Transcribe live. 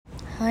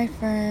Hi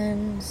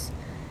friends,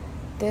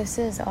 this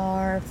is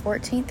our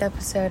 14th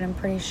episode, I'm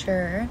pretty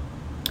sure.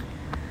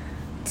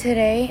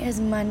 Today is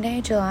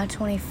Monday, July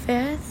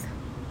 25th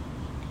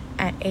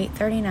at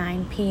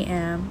 8:39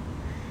 p.m.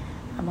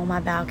 I'm on my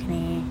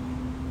balcony.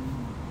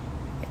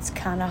 It's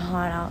kind of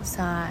hot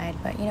outside,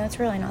 but it's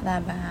really not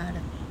that bad.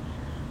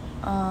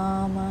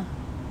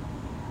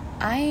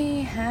 I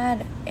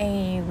had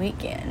a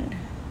weekend.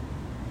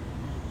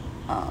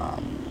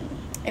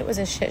 It was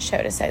a shit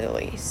show to say the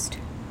least.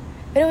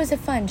 But it was a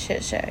fun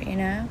shit show,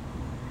 I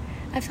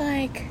feel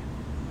like,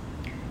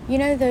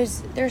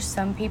 there's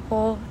some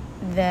people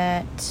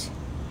that,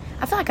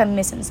 I feel like I'm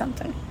missing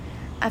something.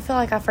 I feel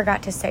like I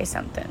forgot to say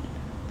something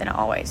that I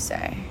always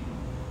say.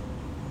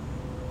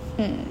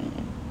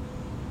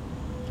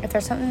 If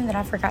there's something that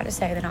I forgot to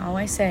say that I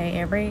always say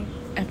every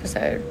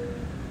episode,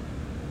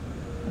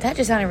 that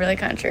just sounded really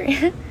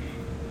country.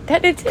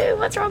 That did too.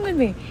 What's wrong with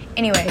me?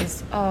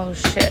 Anyways, oh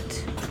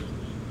shit.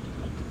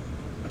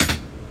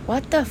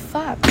 What the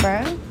fuck,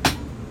 bro?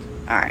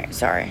 Alright,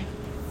 sorry.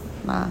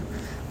 My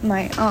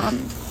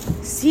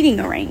seating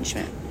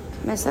arrangement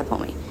messed up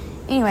on me.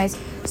 Anyways,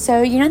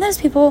 so those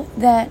people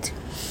that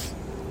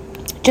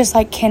just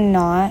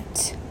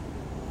cannot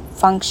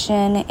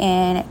function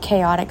in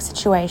chaotic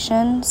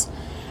situations.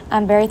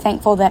 I'm very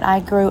thankful that I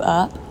grew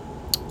up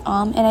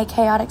in a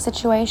chaotic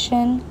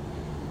situation.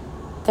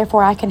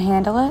 Therefore, I can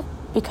handle it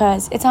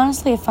because it's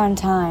honestly a fun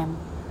time.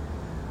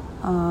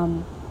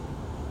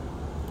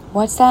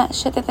 What's that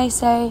shit that they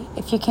say?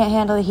 If you can't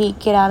handle the heat,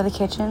 get out of the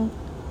kitchen.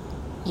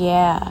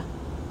 Yeah.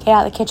 Get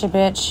out of the kitchen,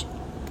 bitch.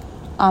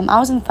 I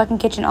was in the fucking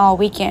kitchen all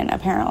weekend,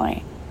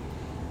 apparently.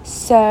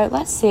 So,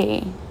 let's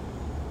see.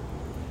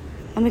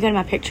 Let me go to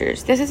my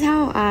pictures. This is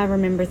how I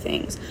remember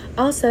things.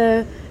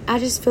 Also, I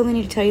just feel the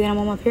need to tell you that I'm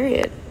on my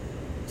period.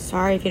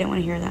 Sorry if you didn't want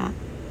to hear that.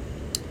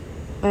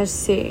 Let's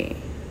see.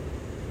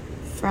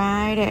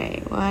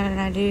 Friday. What did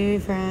I do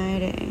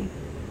Friday?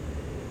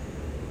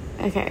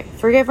 Okay,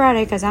 forget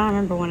Friday because I don't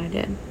remember what I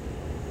did.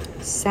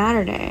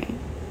 Saturday.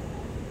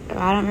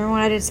 I don't remember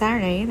what I did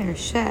Saturday either.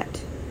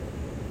 Shit.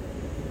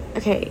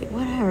 Okay,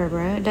 whatever,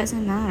 bro. It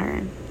doesn't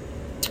matter.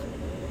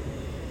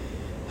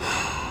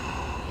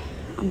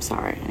 I'm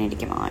sorry. I need to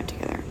get my life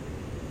together.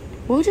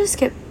 We'll just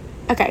skip.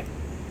 Okay.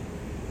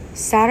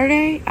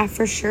 Saturday, I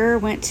for sure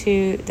went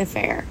to the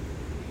fair.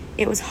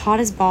 It was hot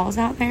as balls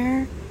out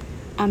there.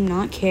 I'm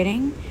not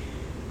kidding.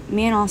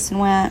 Me and Austin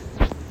went.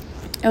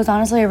 It was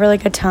honestly a really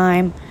good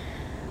time.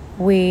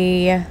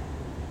 It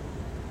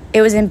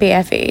was in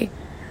BFE,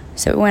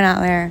 so we went out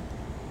there,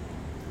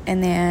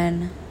 and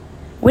then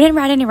we didn't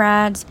ride any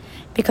rides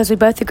because we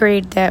both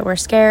agreed that we're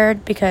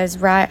scared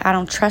because I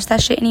don't trust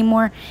that shit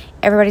anymore.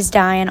 Everybody's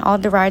dying. All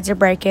the rides are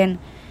breaking.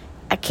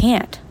 I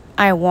can't.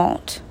 I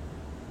won't.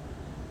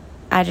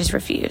 I just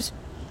refuse.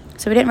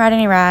 So we didn't ride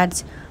any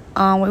rides.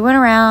 We went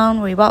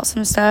around. We bought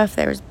some stuff.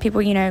 There was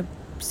people,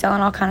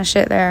 selling all kind of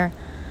shit there.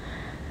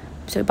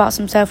 So we bought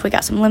some stuff. We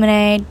got some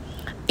lemonade.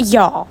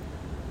 Y'all,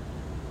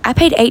 I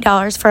paid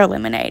 $8 for a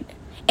lemonade.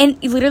 And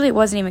literally it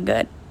wasn't even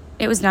good.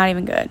 It was not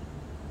even good.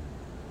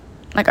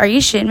 Are you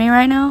shitting me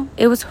right now?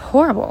 It was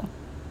horrible.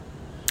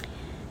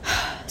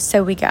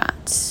 So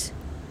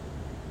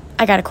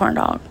I got a corn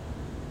dog.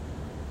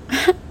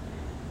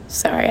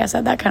 Sorry, I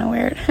said that kind of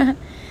weird.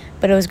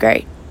 But it was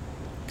great.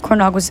 Corn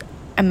dog was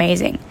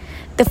amazing.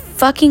 The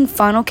fucking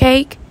funnel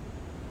cake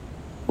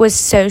was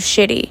so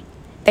shitty.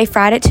 They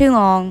fried it too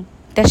long.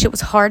 That shit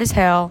was hard as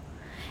hell.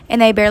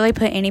 And they barely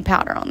put any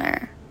powder on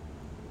there.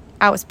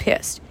 I was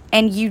pissed.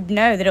 And you'd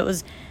know that it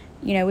was,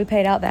 we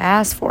paid out the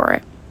ass for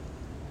it.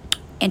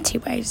 In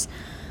 2 ways.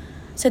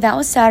 So that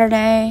was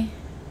Saturday.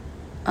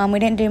 We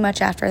didn't do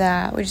much after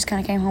that. We just kind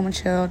of came home and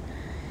chilled.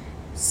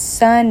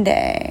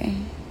 Sunday.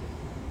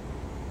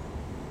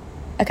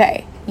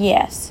 Okay,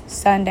 yes.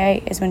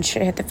 Sunday is when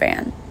shit hit the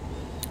fan.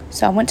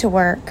 So I went to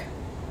work.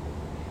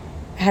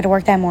 I had to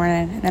work that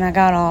morning. And then I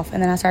got off.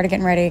 And then I started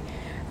getting ready.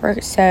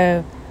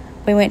 So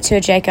we went to a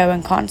Jake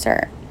Owen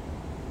concert.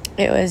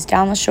 It was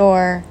down the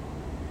shore.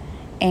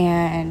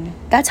 And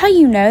that's how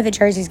you know that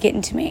Jersey's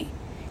getting to me.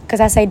 Because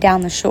I say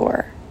down the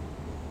shore.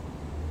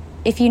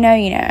 If you know,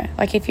 you know.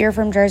 If you're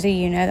from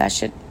Jersey, that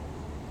shit.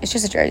 It's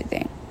just a Jersey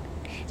thing.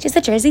 It's just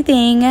a Jersey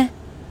thing.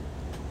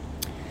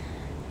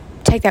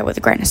 Take that with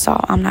a grain of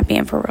salt. I'm not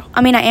being for real.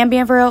 I mean, I am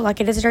being for real.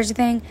 It is a Jersey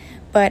thing.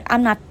 But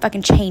I'm not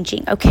fucking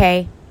changing,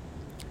 okay?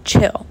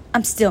 Chill.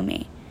 I'm still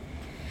me.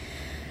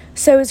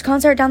 So it's a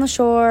concert down the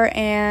shore.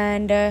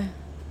 And,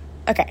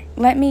 okay.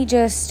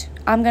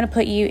 I'm going to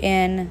put you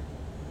in.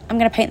 I'm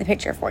going to paint the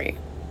picture for you.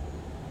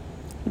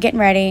 Getting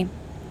ready.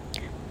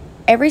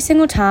 Every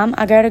single time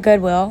I go to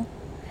Goodwill,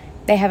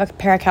 they have a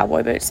pair of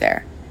cowboy boots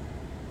there.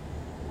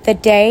 The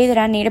day that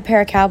I need a pair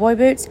of cowboy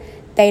boots,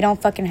 they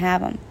don't fucking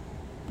have them.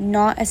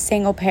 Not a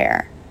single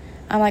pair.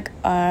 I'm like,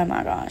 oh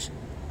my gosh.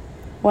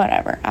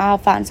 Whatever. I'll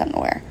find something to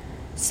wear.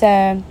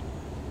 So,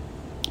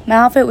 my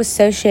outfit was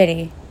so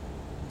shitty.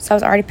 So I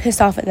was already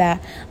pissed off at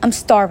that. I'm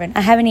starving.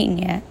 I haven't eaten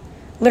yet.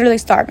 Literally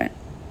starving.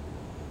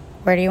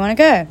 Where do you want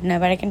to go?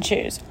 Nobody can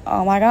choose.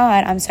 Oh my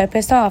God, I'm so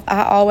pissed off.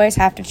 I always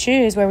have to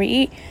choose where we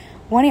eat.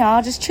 One of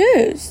y'all just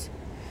choose.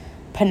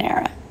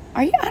 Panera.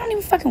 I don't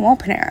even fucking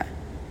want Panera.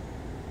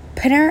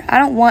 Panera? I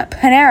don't want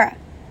Panera.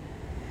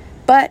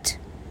 But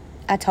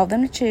I told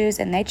them to choose,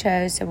 and they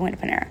chose, so we went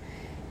to Panera.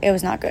 It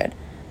was not good.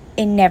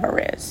 It never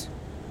is.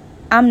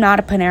 I'm not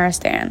a Panera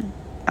stan.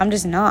 I'm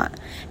just not.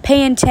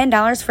 Paying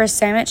 $10 for a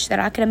sandwich that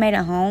I could have made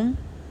at home?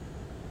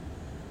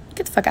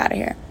 Get the fuck out of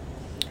here.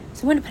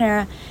 So we went to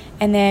Panera,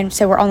 and then,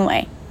 so we're on the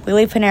way. We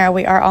leave Panera.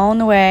 We are all on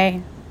the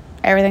way.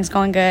 Everything's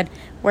going good.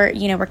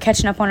 We're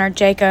catching up on our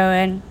Jayco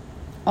and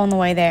on the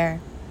way there.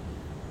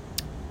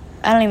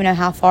 I don't even know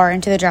how far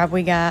into the drive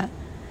we got.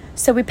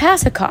 So we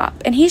pass a cop,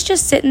 and he's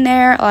just sitting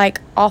there, like,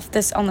 on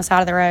the side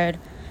of the road.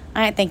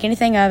 I didn't think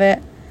anything of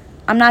it.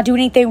 I'm not doing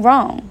anything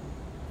wrong.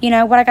 You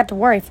know, what I got to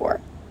worry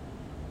for?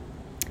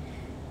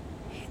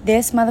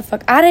 This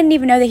motherfucker, I didn't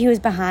even know that he was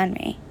behind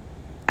me.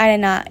 I did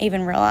not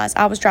even realize.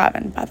 I was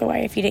driving, by the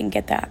way, if you didn't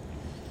get that.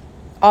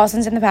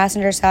 Austin's in the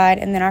passenger side,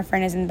 and then our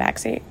friend is in the back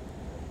seat.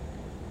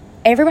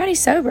 Everybody's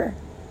sober.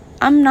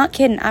 I'm not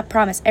kidding. I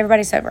promise.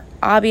 Everybody's sober.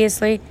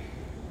 Obviously,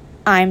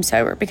 I'm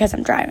sober because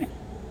I'm driving.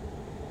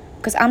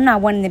 Because I'm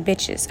not one of the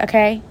bitches,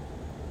 okay?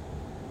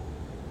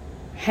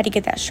 Had to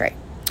get that straight.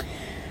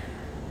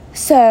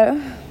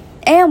 So,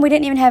 and we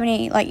didn't even have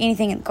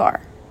anything in the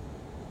car.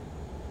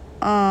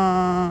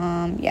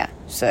 Yeah.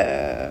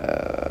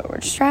 So, we're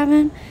just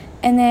driving.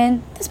 And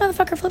then this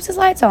motherfucker flips his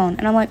lights on.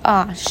 And I'm like,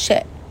 ah,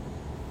 shit.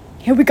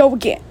 Here we go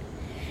again.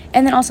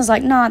 And then Austin's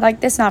like, nah,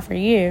 this not for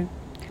you.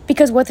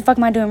 Because what the fuck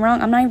am I doing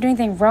wrong? I'm not even doing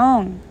anything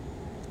wrong.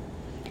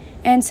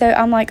 And so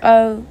I'm like,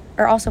 oh,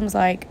 or Austin was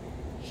like,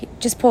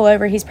 just pull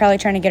over. He's probably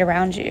trying to get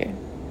around you.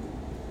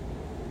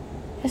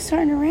 It's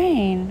starting to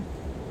rain.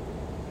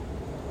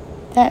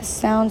 That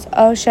sounds,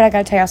 oh shit, I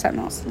gotta tell y'all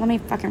something else. Let me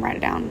fucking write it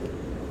down.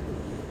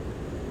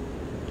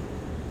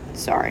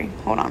 Sorry,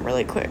 hold on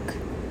really quick.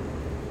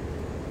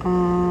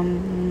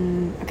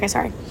 Okay,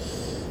 sorry.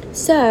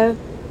 So,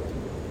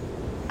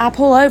 I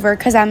pull over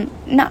because I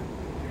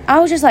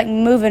was just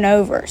moving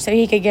over so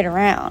he could get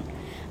around.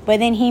 But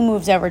then he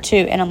moves over too,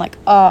 and I'm like,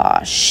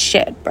 oh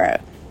shit, bro.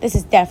 This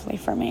is definitely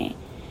for me.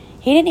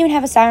 He didn't even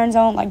have his sirens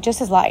on, just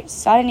his lights.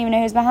 So I didn't even know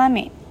he was behind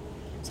me.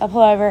 So I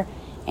pull over,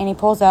 and he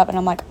pulls up, and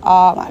I'm like,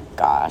 oh my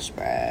gosh,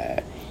 bro.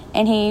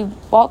 And he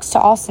walks to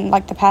Austin,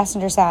 the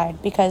passenger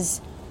side,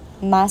 because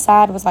my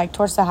side was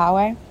towards the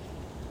highway.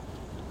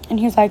 And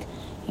he was like,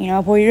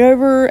 I'll pull you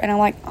over. And I'm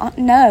like,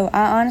 no,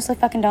 I honestly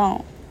fucking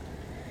don't.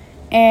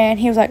 And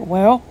he was like,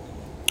 well,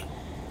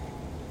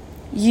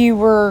 you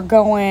were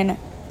going,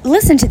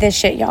 listen to this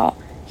shit, y'all.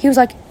 He was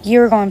like, you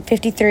were going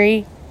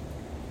 53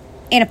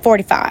 in a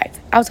 45.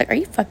 I was like, are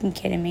you fucking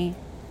kidding me?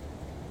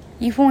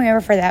 You pull me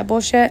over for that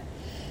bullshit?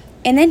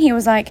 And then he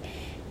was like,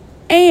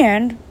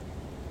 and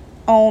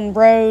on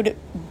road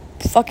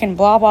fucking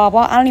blah, blah,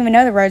 blah. I don't even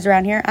know the roads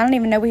around here. I don't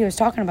even know what he was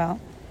talking about.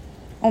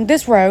 On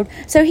this road.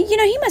 So, he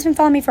must have been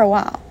following me for a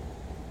while.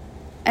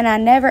 And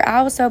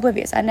I was so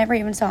oblivious. I never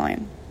even saw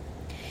him.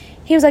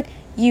 He was like,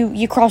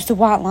 you crossed the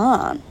white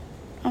line.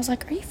 I was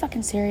like, are you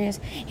fucking serious?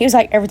 He was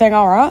like, everything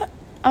all right?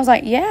 I was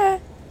like, yeah,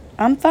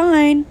 I'm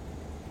fine.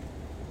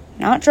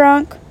 Not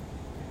drunk.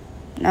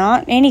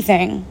 Not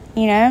anything,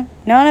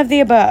 None of the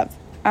above.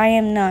 I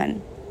am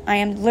none. I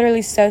am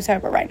literally so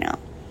sober right now.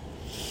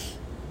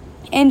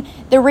 And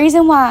the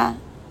reason why,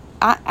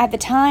 at the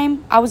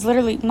time, I was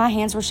literally, my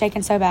hands were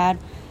shaking so bad.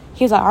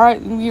 He was like, all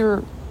right,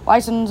 your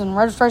license and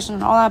registration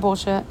and all that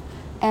bullshit.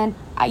 And,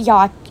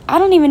 I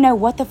don't even know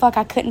what the fuck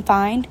I couldn't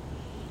find.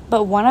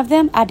 But one of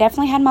them, I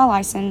definitely had my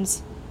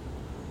license.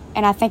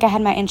 And I think I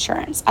had my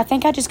insurance. I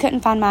think I just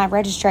couldn't find my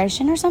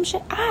registration or some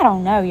shit. I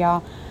don't know,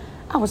 y'all.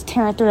 I was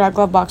tearing through that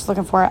glove box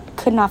looking for it. I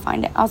could not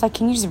find it. I was like,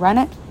 can you just run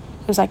it?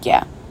 He was like,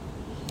 yeah.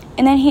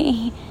 And then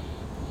he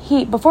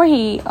before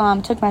he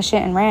took my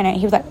shit and ran it,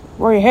 he was like,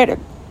 where are you headed?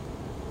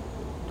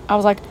 I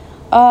was like,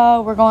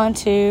 we're going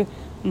to,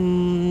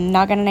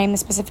 not going to name the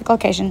specific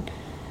location.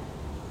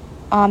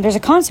 There's a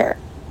concert.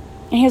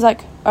 And he was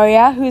like, oh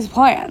yeah, who's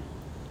playing?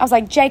 I was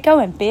like,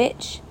 Jayco and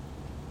bitch.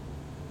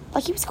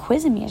 He was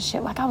quizzing me and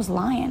shit like I was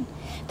lying.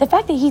 The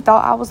fact that he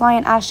thought I was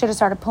lying, I should have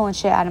started pulling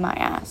shit out of my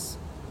ass.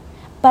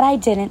 But I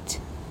didn't.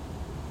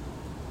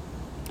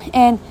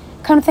 And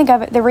come to think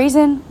of it, the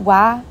reason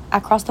why I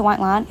crossed the white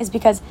line is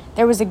because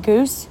there was a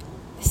goose.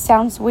 This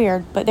sounds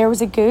weird, but there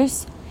was a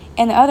goose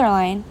in the other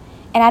lane,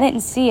 and I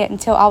didn't see it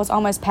until I was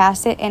almost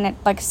past it, and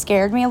it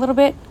scared me a little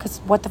bit because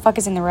what the fuck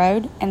is in the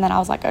road? And then I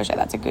was like, oh shit,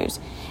 that's a goose.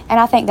 And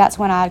I think that's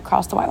when I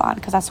crossed the white line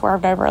because I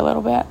swerved over a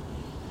little bit.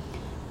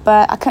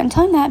 But I couldn't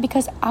tell him that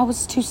because I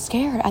was too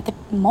scared at the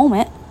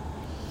moment.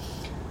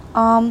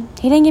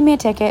 He didn't give me a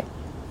ticket.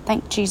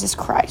 Thank Jesus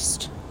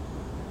Christ.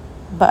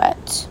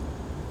 But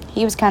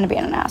he was kind of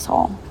being an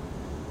asshole.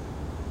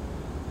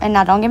 And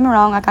now, don't get me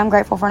wrong, I'm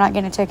grateful for not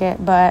getting a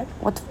ticket, but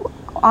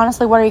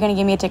honestly, what are you going to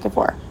give me a ticket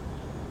for?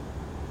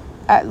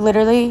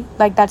 Literally,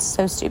 that's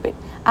so stupid.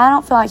 I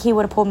don't feel like he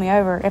would have pulled me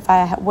over if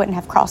I wouldn't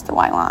have crossed the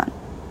white line.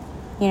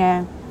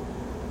 Damn.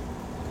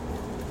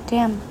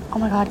 Oh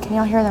my God, can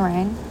y'all hear the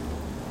rain?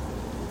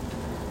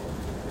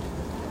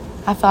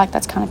 I feel like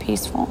that's kind of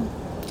peaceful.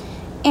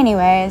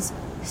 Anyways,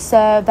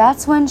 so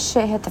that's when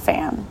shit hit the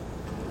fan,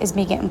 is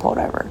me getting pulled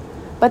over.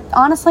 But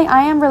honestly,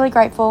 I am really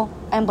grateful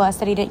and blessed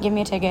that he didn't give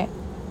me a ticket.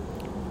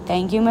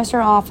 Thank you,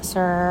 Mr.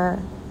 Officer.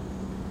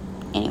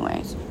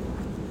 Anyways.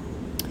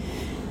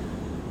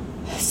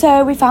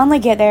 So we finally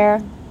get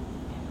there.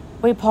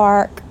 We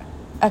park.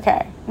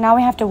 Okay, now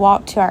we have to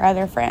walk to our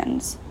other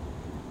friends.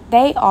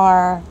 They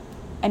are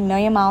a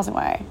million miles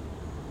away.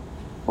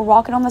 We're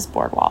walking on this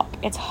boardwalk.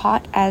 It's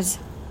hot as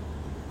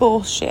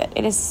bullshit.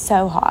 It is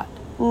so hot.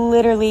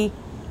 Literally,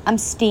 I'm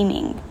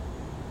steaming.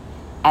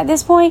 At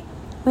this point,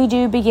 we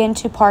do begin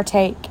to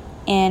partake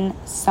in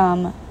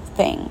some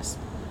things.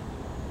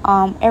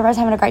 Everybody's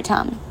having a great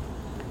time.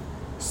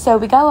 So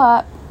we go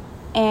up,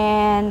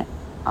 and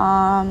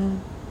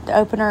the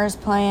opener is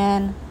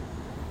playing,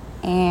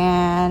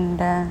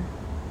 and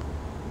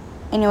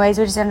anyways,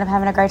 we just ended up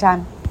having a great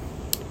time.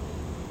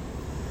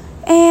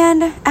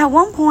 And at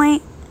one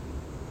point,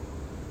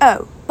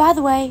 oh, by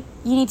the way,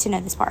 you need to know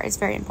this part. It's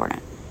very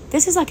important.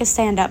 This is like a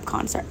stand-up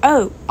concert.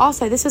 Oh,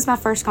 also, this was my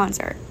first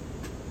concert,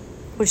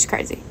 which is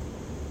crazy.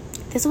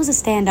 This was a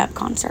stand-up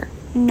concert.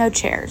 No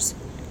chairs.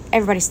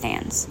 Everybody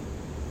stands.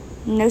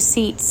 No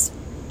seats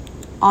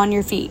on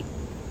your feet.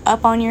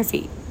 Up on your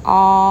feet.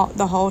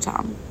 The whole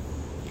time.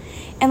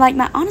 And like,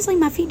 honestly,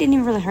 my feet didn't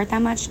even really hurt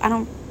that much.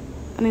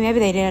 Maybe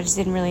they did.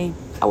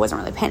 I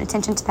wasn't really paying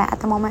attention to that at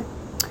the moment.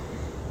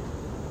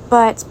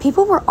 But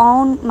people were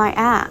on my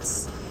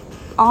ass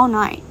all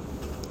night.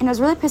 And it was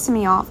really pissing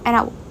me off.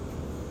 And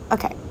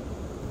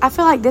I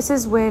feel like this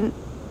is when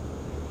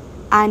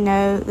I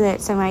know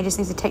that somebody just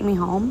needs to take me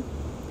home.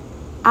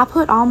 I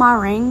put all my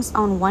rings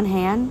on one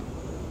hand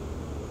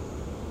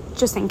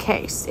just in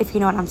case, if you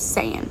know what I'm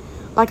saying.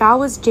 Like, I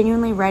was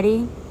genuinely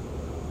ready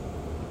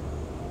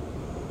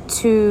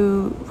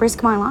to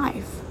risk my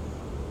life.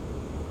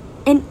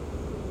 And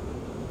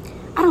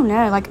I don't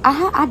know, like,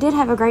 I did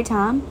have a great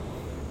time,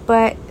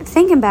 but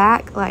thinking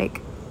back,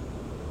 like,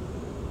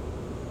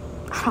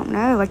 I don't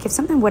know, like, if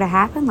something would have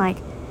happened, like,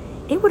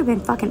 it would have been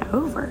fucking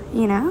over,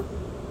 you know?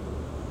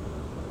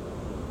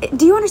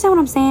 Do you understand what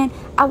I'm saying?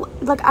 I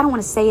don't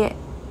want to say it,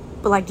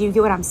 but, like, do you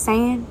get what I'm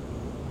saying?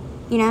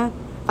 You know?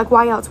 Like,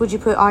 why else would you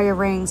put all your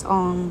rings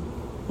on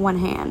one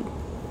hand?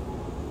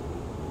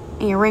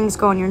 And your rings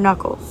go on your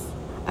knuckles.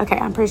 Okay,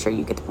 I'm pretty sure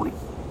you get the point.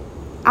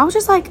 I was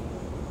just, like,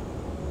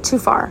 too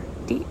far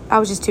deep. I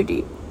was just too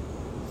deep.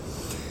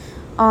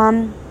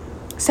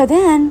 So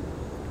then,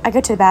 I go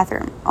to the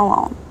bathroom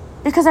alone.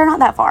 Because they're not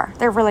that far.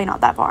 They're really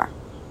not that far.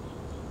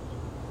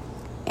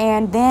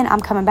 And then I'm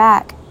coming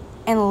back.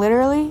 And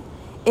literally,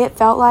 it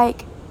felt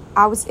like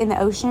I was in the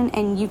ocean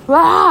and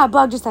a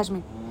bug just touched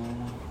me.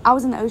 I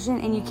was in the ocean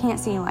and you can't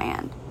see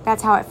land.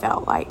 That's how it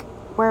felt. Like,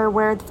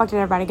 where the fuck did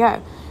everybody go?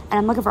 And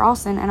I'm looking for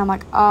Austin and I'm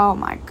like, oh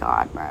my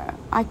God, bro.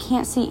 I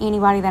can't see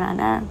anybody that I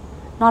know.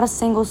 Not a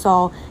single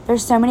soul.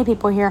 There's so many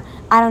people here.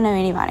 I don't know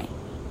anybody.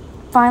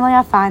 Finally,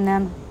 I find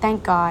them.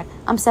 Thank God.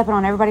 I'm stepping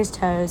on everybody's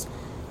toes.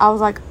 I was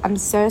like, I'm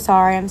so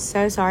sorry.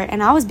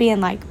 And I was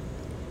being, like,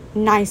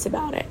 nice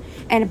about it.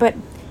 But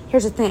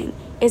here's the thing,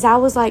 is I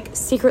was, like,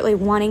 secretly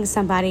wanting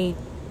somebody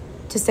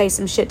to say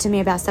some shit to me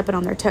about stepping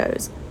on their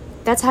toes.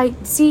 That's how,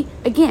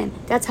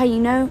 that's how you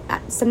know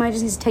somebody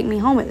just needs to take me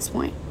home at this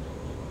point.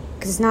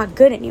 Because it's not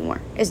good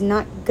anymore. It's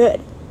not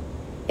good.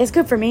 It's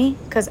good for me,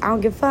 because I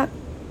don't give a fuck.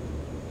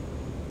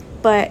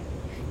 But,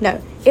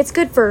 no, it's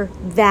good for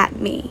that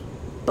me.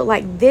 But,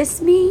 like,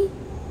 this me,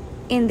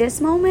 in this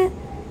moment,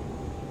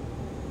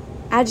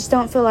 I just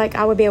don't feel like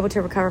I would be able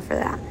to recover for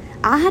that.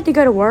 I had to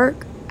go to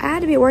work. I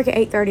had to be at work at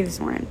 8:30 this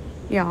morning,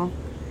 y'all.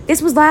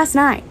 This was last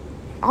night.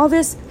 All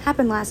this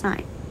happened last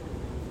night.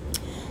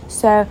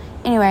 So,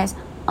 anyways,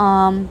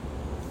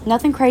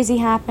 nothing crazy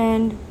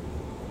happened.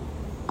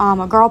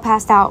 A girl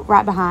passed out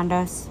right behind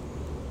us.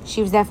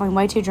 She was definitely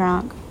way too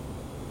drunk.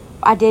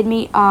 I did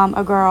meet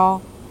a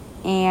girl,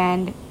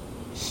 and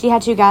she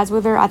had 2 guys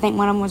with her. I think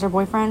one of them was her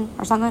boyfriend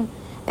or something.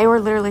 They were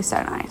literally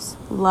so nice.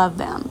 Love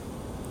them.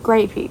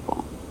 Great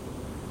people.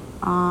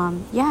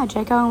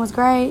 Jake Owen was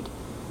great.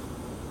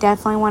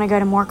 Definitely want to go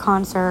to more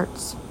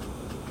concerts.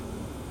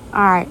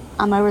 Alright,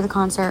 I'm over the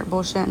concert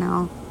bullshit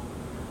now.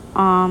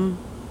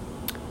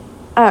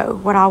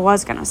 What I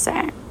was gonna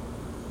say.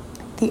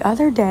 The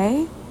other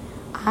day,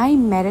 I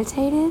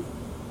meditated.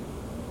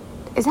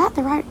 Is that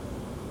the right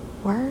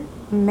word?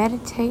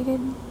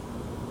 Meditated?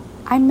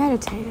 I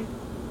meditate.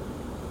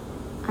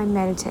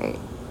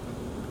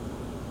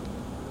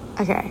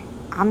 Okay,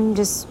 I'm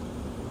just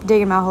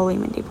digging my hole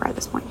even deeper at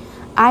this point.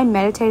 I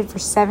meditated for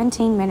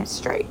 17 minutes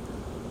straight.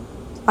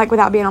 Like,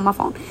 without being on my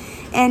phone.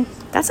 And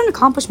that's an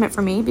accomplishment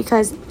for me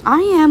because I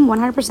am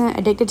 100%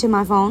 addicted to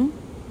my phone.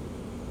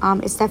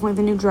 It's definitely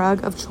the new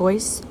drug of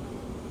choice.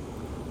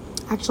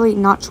 Actually,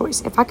 not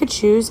choice. If I could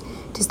choose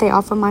to stay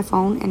off of my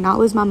phone and not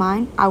lose my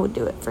mind, I would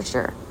do it for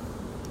sure.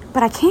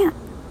 But I can't.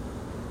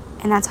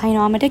 And that's how you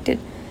know I'm addicted.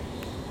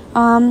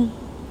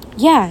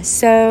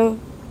 So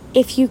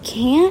if you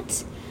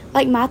can't,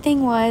 like, my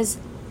thing was,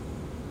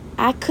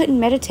 I couldn't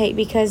meditate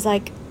because,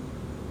 like,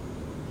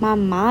 my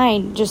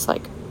mind just,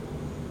 like,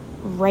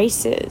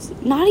 races.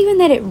 Not even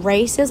that it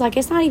races, like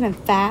it's not even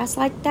fast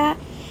like that.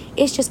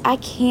 It's just I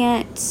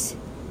can't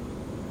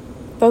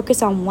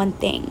focus on one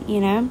thing, you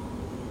know?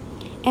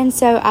 And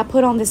so I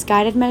put on this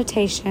guided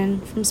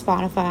meditation from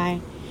Spotify,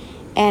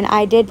 and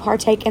I did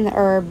partake in the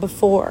herb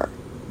before.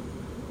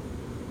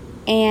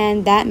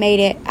 And that made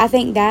it, I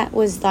think that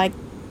was like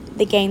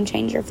the game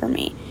changer for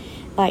me.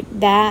 Like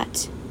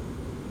that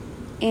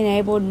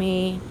enabled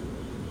me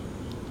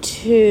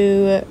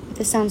to,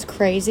 this sounds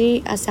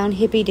crazy, I sound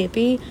hippy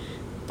dippy,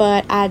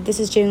 but this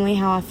is genuinely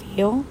how I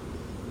feel,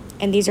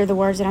 and these are the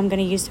words that I'm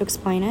going to use to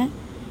explain it.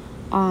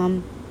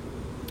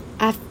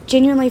 I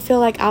genuinely feel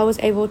like I was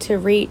able to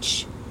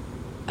reach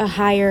a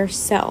higher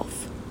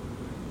self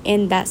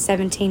in that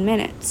 17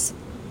 minutes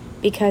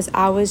because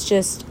I was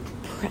just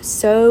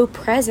so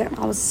present.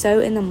 I was so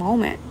in the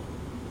moment.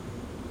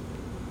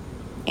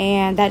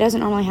 And that doesn't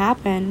normally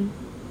happen,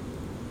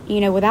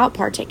 without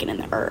partaking in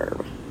the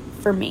herb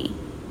for me,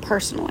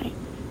 personally.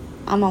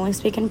 I'm only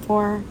speaking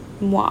for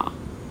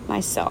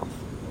myself.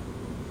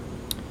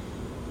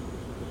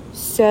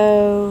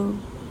 So,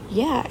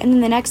 yeah. And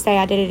then the next day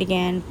I did it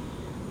again.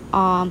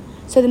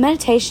 So the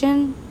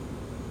meditation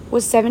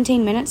was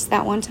 17 minutes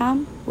that one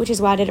time, which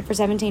is why I did it for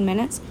 17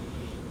 minutes.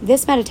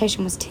 This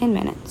meditation was 10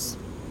 minutes.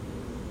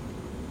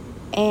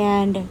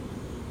 And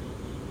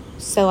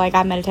so,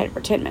 I meditated for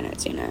 10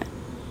 minutes,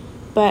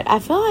 But I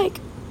feel like,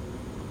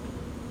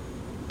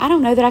 I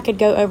don't know that I could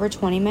go over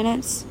 20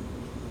 minutes.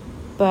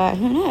 But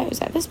who knows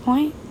at this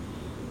point.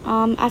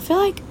 I feel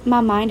like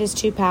my mind is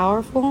too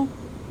powerful.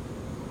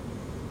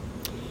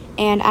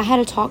 And I had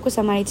a talk with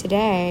somebody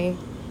today.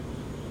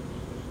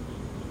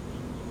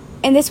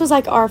 And this was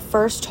our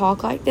first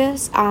talk like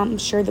this. I'm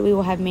sure that we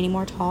will have many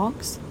more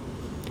talks.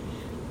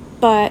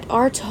 But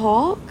our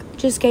talk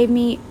just gave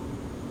me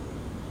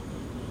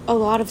a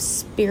lot of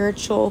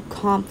spiritual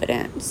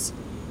confidence,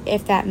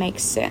 if that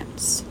makes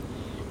sense.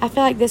 I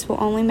feel like this will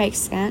only make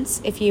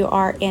sense if you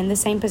are in the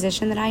same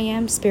position that I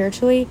am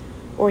spiritually,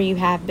 or you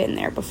have been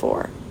there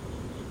before.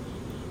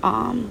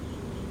 Do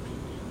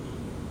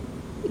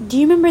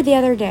you remember the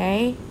other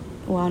day?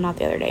 Well, not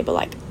the other day,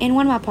 but in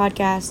one of my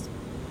podcasts,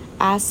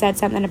 I said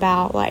something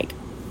about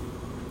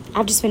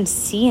I've just been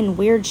seeing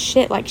weird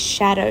shit,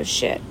 shadow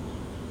shit.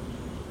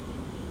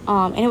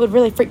 And it would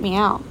really freak me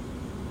out.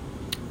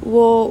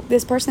 Well,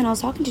 this person I was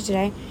talking to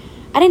today,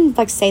 I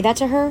didn't say that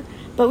to her,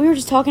 but we were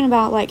just talking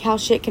about how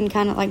shit can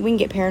kind of we can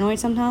get paranoid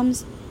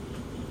sometimes.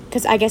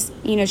 Because I guess,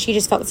 she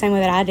just felt the same way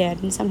that I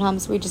did, and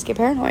sometimes we just get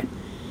paranoid.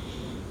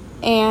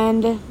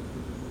 And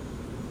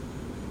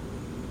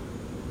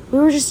we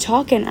were just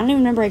talking. I don't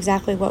even remember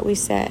exactly what we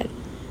said.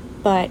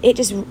 But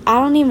I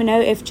don't even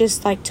know if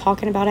just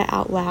talking about it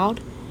out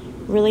loud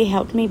really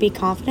helped me be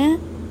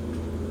confident,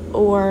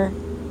 or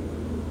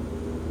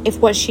if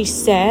what she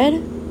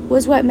said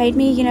was what made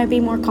me, be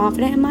more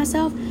confident in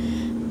myself.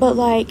 But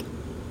I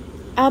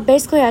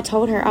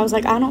told her, I was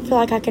I don't feel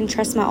like I can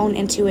trust my own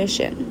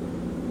intuition.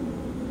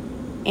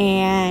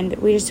 And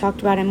we just talked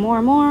about it more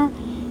and more.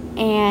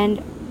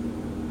 And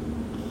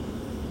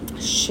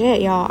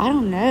shit, y'all, I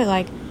don't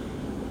know.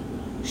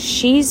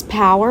 She's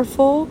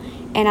powerful.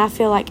 And I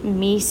feel like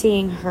me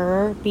seeing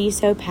her be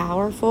so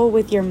powerful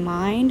with your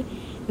mind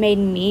made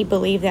me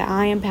believe that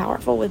I am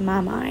powerful with my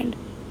mind.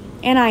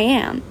 And I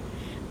am.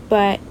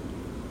 But,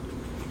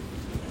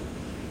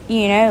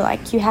 you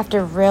have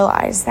to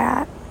realize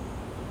that.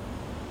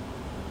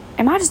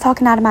 Am I just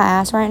talking out of my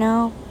ass right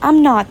now?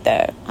 I'm not,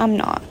 though. I'm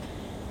not.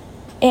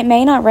 It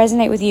may not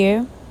resonate with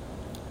you,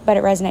 but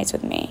it resonates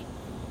with me.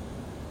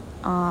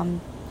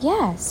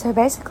 Yeah, so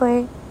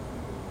basically,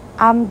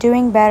 I'm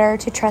doing better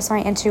to trust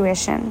my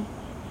intuition.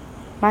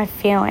 My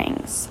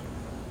feelings.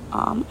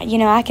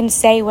 I can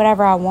say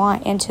whatever I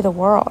want into the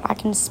world. I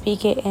can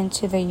speak it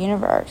into the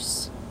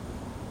universe,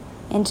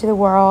 into the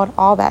world,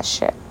 all that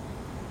shit.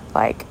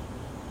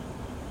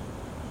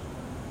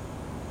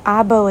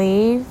 I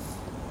believe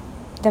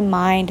the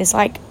mind is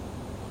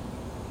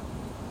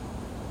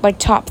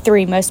top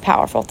 3 most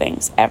powerful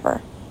things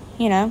ever,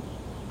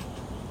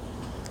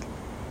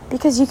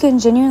 Because you can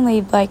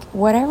genuinely,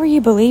 whatever you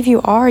believe you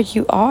are,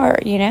 you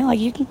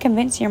can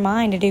convince your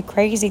mind to do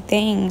crazy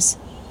things.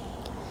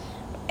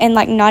 And,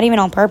 not even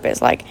on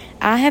purpose.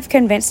 I have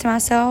convinced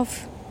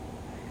myself,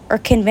 or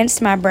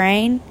convinced my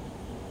brain,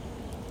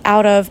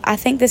 I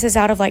think this is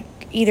out of,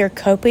 either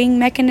coping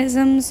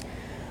mechanisms,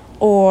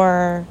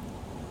 or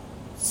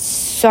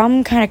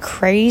some kind of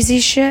crazy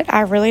shit.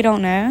 I really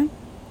don't know.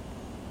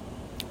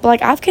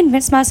 But, I've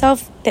convinced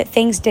myself that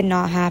things did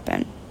not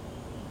happen.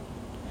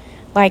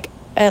 A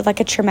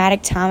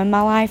traumatic time in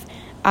my life,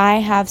 I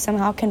have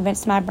somehow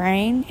convinced my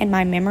brain and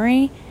my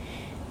memory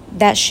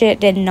that shit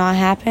did not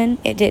happen.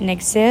 It didn't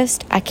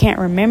exist. I can't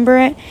remember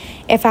it.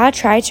 If I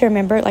try to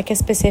remember a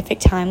specific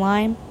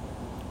timeline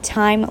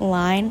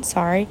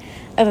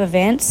of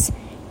events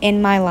in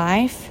my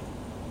life,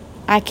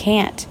 I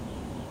can't.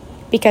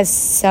 Because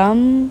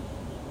somewhere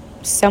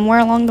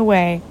along the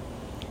way,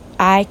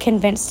 I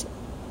convinced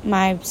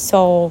my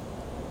soul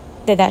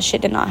that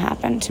shit did not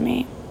happen to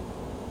me.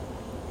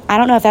 I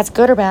don't know if that's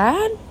good or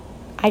bad.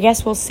 I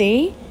guess we'll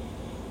see.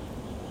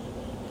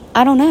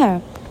 I don't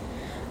know.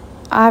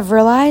 I've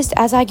realized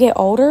as I get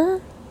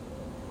older,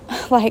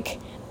 like,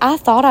 I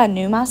thought I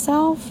knew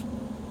myself.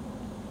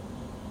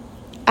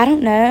 I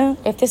don't know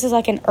if this is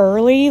like an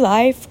early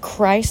life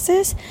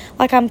crisis.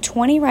 Like, I'm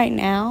 20 right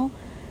now,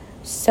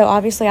 so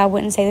obviously I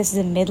wouldn't say this is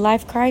a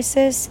midlife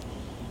crisis.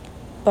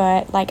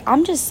 But, like,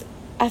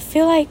 I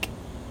feel like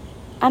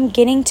I'm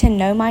getting to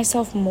know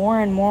myself more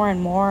and more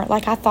and more.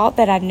 Like, I thought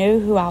that I knew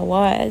who I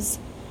was.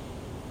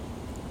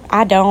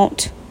 I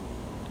don't.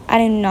 I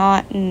do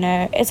not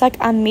know. It's like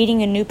I'm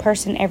meeting a new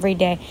person every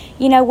day.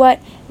 You know what?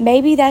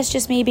 Maybe that's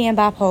just me being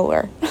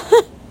bipolar.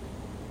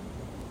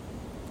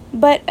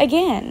 But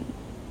again,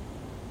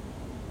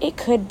 it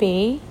could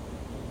be.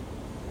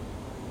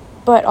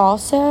 But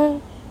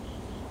also,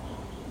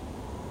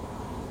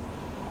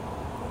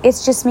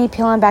 it's just me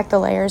peeling back the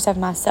layers of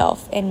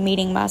myself and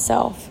meeting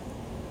myself.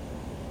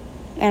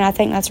 And I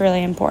think that's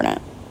really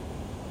important.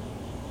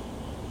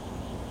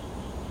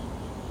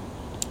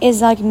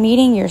 Is like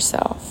meeting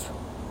yourself.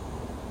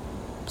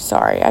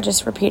 Sorry, I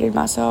just repeated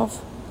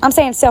myself. I'm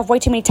saying self way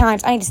too many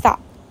times. I need to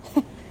stop.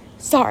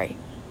 Sorry.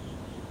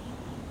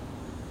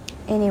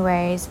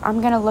 Anyways, I'm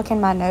going to look in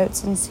my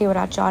notes and see what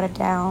I jotted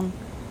down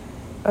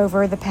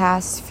over the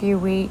past few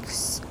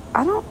weeks.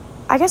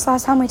 I guess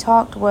last time we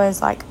talked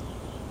was like,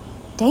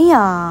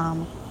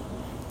 damn.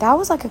 That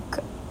was like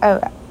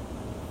I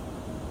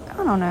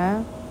don't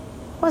know.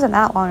 It wasn't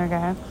that long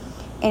ago.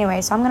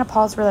 Anyway, so I'm going to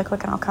pause really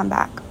quick and I'll come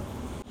back.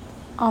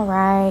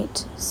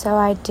 Alright, so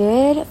I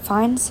did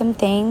find some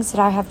things that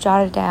I have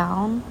jotted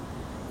down,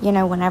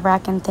 whenever I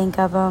can think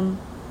of them.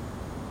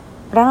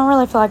 But I don't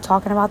really feel like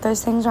talking about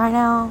those things right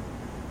now.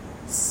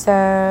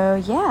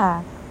 So,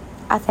 yeah,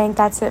 I think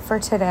that's it for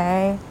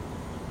today.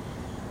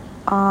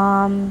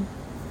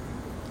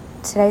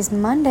 Today's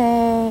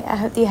Monday. I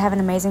hope that you have an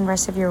amazing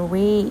rest of your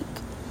week.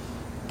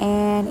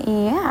 And,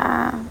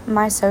 yeah,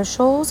 my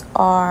socials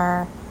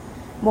are,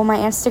 my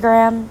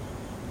Instagram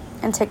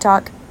and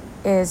TikTok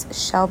is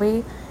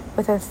Shelby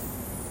with a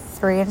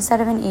 3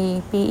 instead of an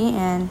E,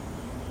 BEN.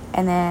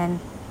 And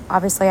then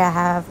obviously I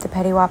have the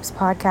Petty Wops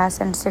podcast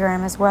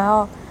Instagram as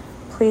well.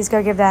 Please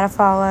go give that a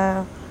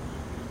follow.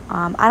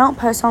 I don't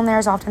post on there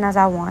as often as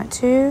I want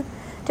to,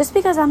 just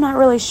because I'm not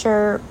really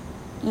sure,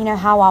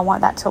 how I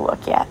want that to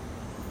look yet.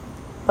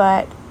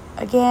 But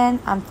again,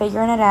 I'm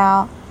figuring it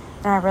out,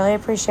 and I really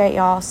appreciate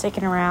y'all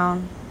sticking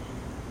around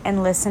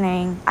and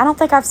listening. I don't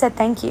think I've said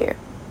thank you.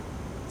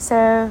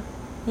 So,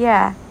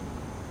 yeah.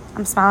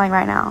 I'm smiling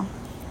right now.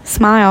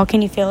 Smile.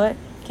 Can you feel it?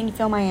 Can you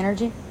feel my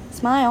energy?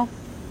 Smile.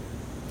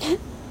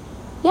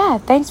 Yeah,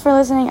 thanks for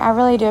listening. I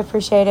really do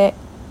appreciate it.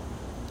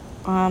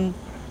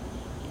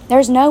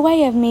 There's no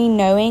way of me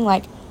knowing,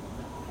 like,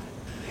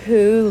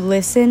 who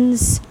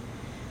listens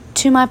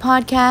to my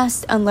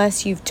podcast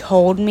unless you've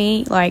told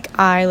me, like,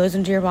 I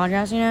listen to your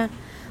podcast,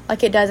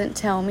 Like, it doesn't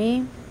tell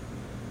me.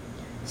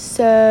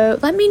 So,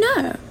 let me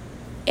know.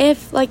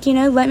 If, let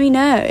me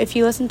know if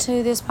you listen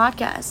to this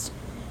podcast.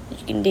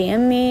 You can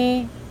DM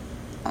me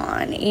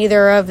on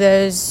either of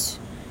those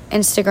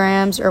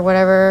Instagrams or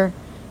whatever.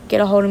 Get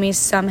a hold of me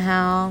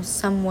somehow,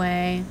 some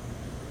way.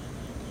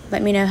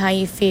 Let me know how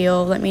you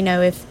feel. Let me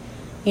know if,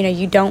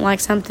 you don't like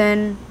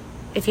something.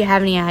 If you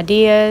have any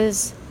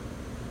ideas,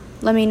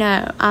 let me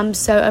know. I'm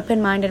so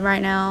open-minded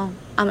right now.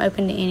 I'm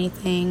open to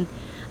anything.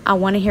 I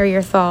want to hear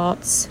your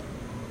thoughts.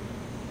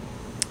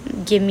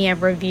 Give me a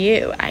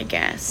review, I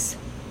guess.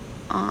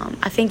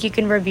 I think you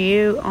can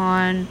review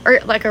or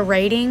like a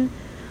rating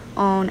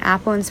on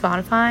Apple and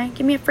Spotify.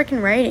 Give me a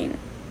freaking rating.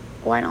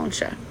 Why don't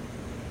you?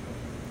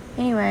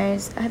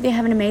 Anyways, I hope you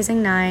have an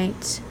amazing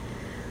night.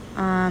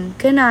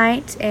 Good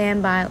night,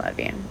 and bye. I love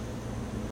you.